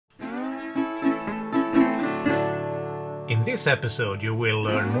In this episode, you will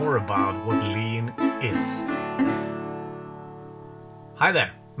learn more about what Lean is. Hi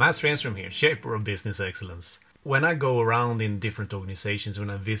there, Mats Renström here, Shaper of Business Excellence. When I go around in different organizations, when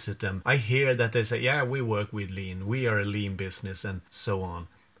I visit them, I hear that they say, yeah, we work with Lean, we are a Lean business, and so on.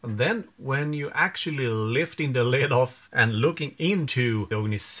 And then when you actually lifting the lid off and looking into the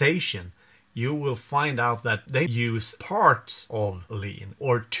organization, you will find out that they use parts of Lean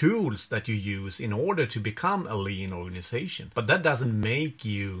or tools that you use in order to become a Lean organization. But that doesn't make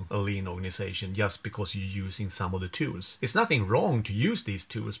you a Lean organization just because you're using some of the tools. It's nothing wrong to use these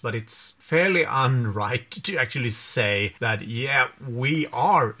tools, but it's fairly unright to actually say that, yeah, we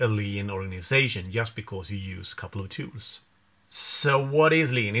are a Lean organization just because you use a couple of tools. So what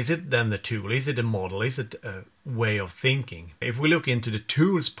is Lean? Is it then the tool? Is it a model? Is it a way of thinking? If we look into the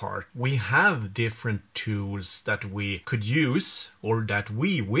tools part, we have different tools that we could use or that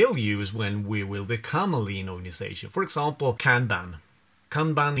we will use when we will become a Lean organization. For example, Kanban.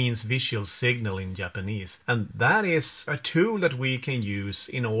 Kanban means visual signal in Japanese. And that is a tool that we can use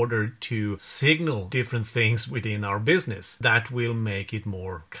in order to signal different things within our business. That will make it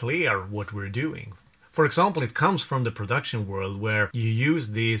more clear what we're doing. For example, it comes from the production world where you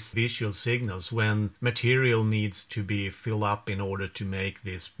use these visual signals when material needs to be filled up in order to make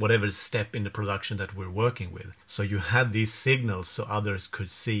this whatever step in the production that we're working with. So you had these signals so others could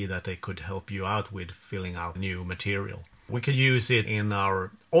see that they could help you out with filling out new material. We could use it in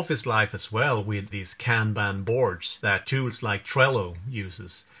our office life as well with these Kanban boards that tools like Trello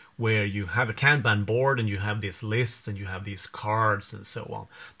uses, where you have a Kanban board and you have this list and you have these cards and so on.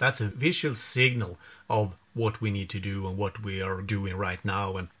 That's a visual signal of what we need to do and what we are doing right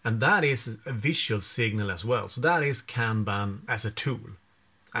now. And that is a visual signal as well. So that is Kanban as a tool.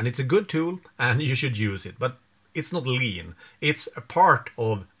 And it's a good tool and you should use it. But it's not Lean. It's a part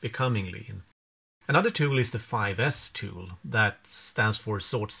of becoming Lean. Another tool is the 5S tool. That stands for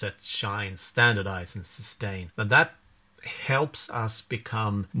Sort, Set, Shine, Standardize and Sustain. And that helps us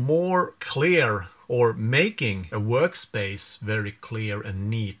become more clear or making a workspace very clear and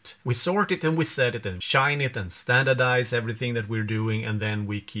neat. We sort it and we set it and shine it and standardize everything that we're doing, and then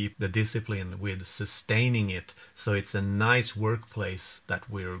we keep the discipline with sustaining it so it's a nice workplace that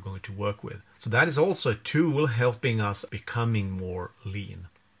we're going to work with. So that is also a tool helping us becoming more Lean.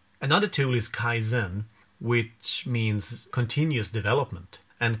 Another tool is Kaizen, which means continuous development.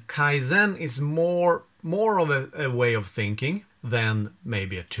 And Kaizen is more of a way of thinking than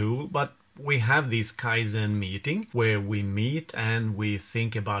maybe a tool, but we have this Kaizen meeting where we meet and we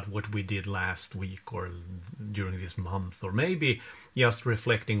think about what we did last week or during this month, or maybe just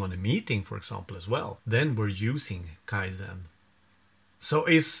reflecting on a meeting, for example, as well. Then we're using Kaizen. So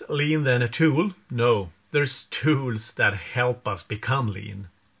is Lean then a tool? No, there's tools that help us become Lean.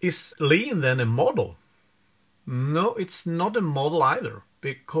 Is Lean then a model? No, it's not a model either,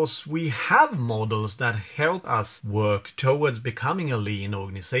 because we have models that help us work towards becoming a Lean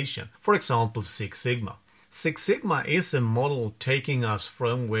organization. For example, Six Sigma. Six Sigma is a model taking us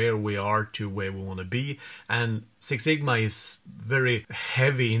from where we are to where we want to be, and Six Sigma is very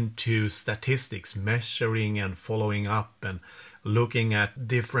heavy into statistics, measuring and following up and looking at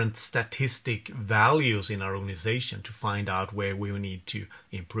different statistic values in our organization to find out where we need to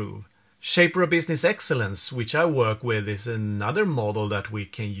improve. Shaper of Business Excellence, which I work with, is another model that we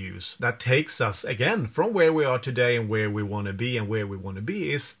can use that takes us again from where we are today and where we want to be, and where we want to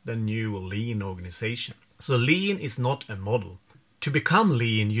be is the new Lean organization. So Lean is not a model. To become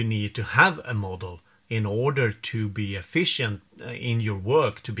Lean, you need to have a model in order to be efficient in your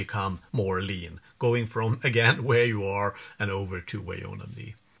work to become more Lean, going from, again, where you are and over to where you want to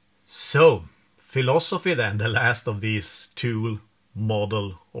be. So, philosophy then, the last of these tool,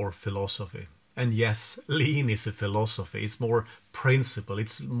 model or philosophy. And yes, Lean is a philosophy. It's more principle.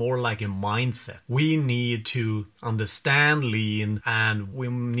 It's more like a mindset. We need to understand Lean and we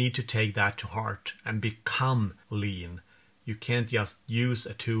need to take that to heart and become Lean. You can't just use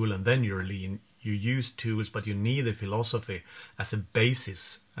a tool and then you're Lean. You use tools, but you need a philosophy as a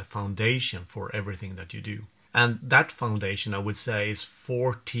basis, a foundation for everything that you do. And that foundation, I would say, is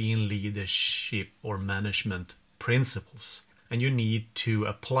 14 leadership or management principles. And you need to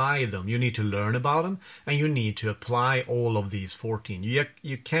apply them. You need to learn about them, and you need to apply all of these 14.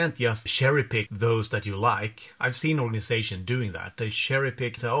 You can't just cherry pick those that you like. I've seen organizations doing that. They cherry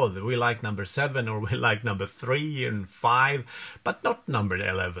pick, say, oh, we like number 7 or we like number 3 and 5, but not number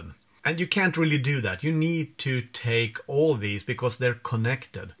 11. And you can't really do that. You need to take all these because they're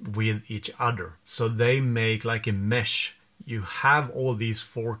connected with each other. So they make like a mesh You have all these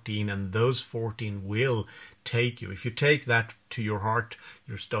 14, and those 14 will take you. If you take that to your heart,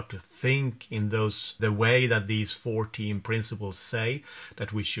 you start to think in the way that these 14 principles say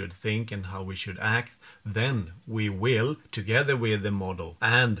that we should think and how we should act, then we will, together with the model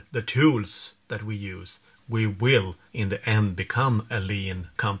and the tools that we use, we will in the end become a lean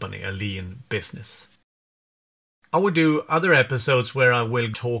company, a lean business. I will do other episodes where I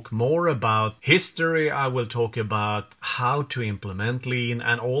will talk more about history. I will talk about how to implement lean,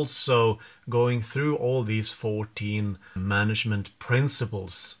 and also going through all these 14 management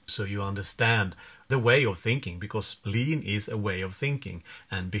principles so you understand the way of thinking, because lean is a way of thinking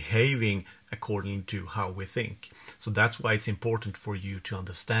and behaving according to how we think. So that's why it's important for you to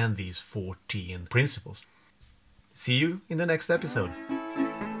understand these 14 principles. See you in the next episode.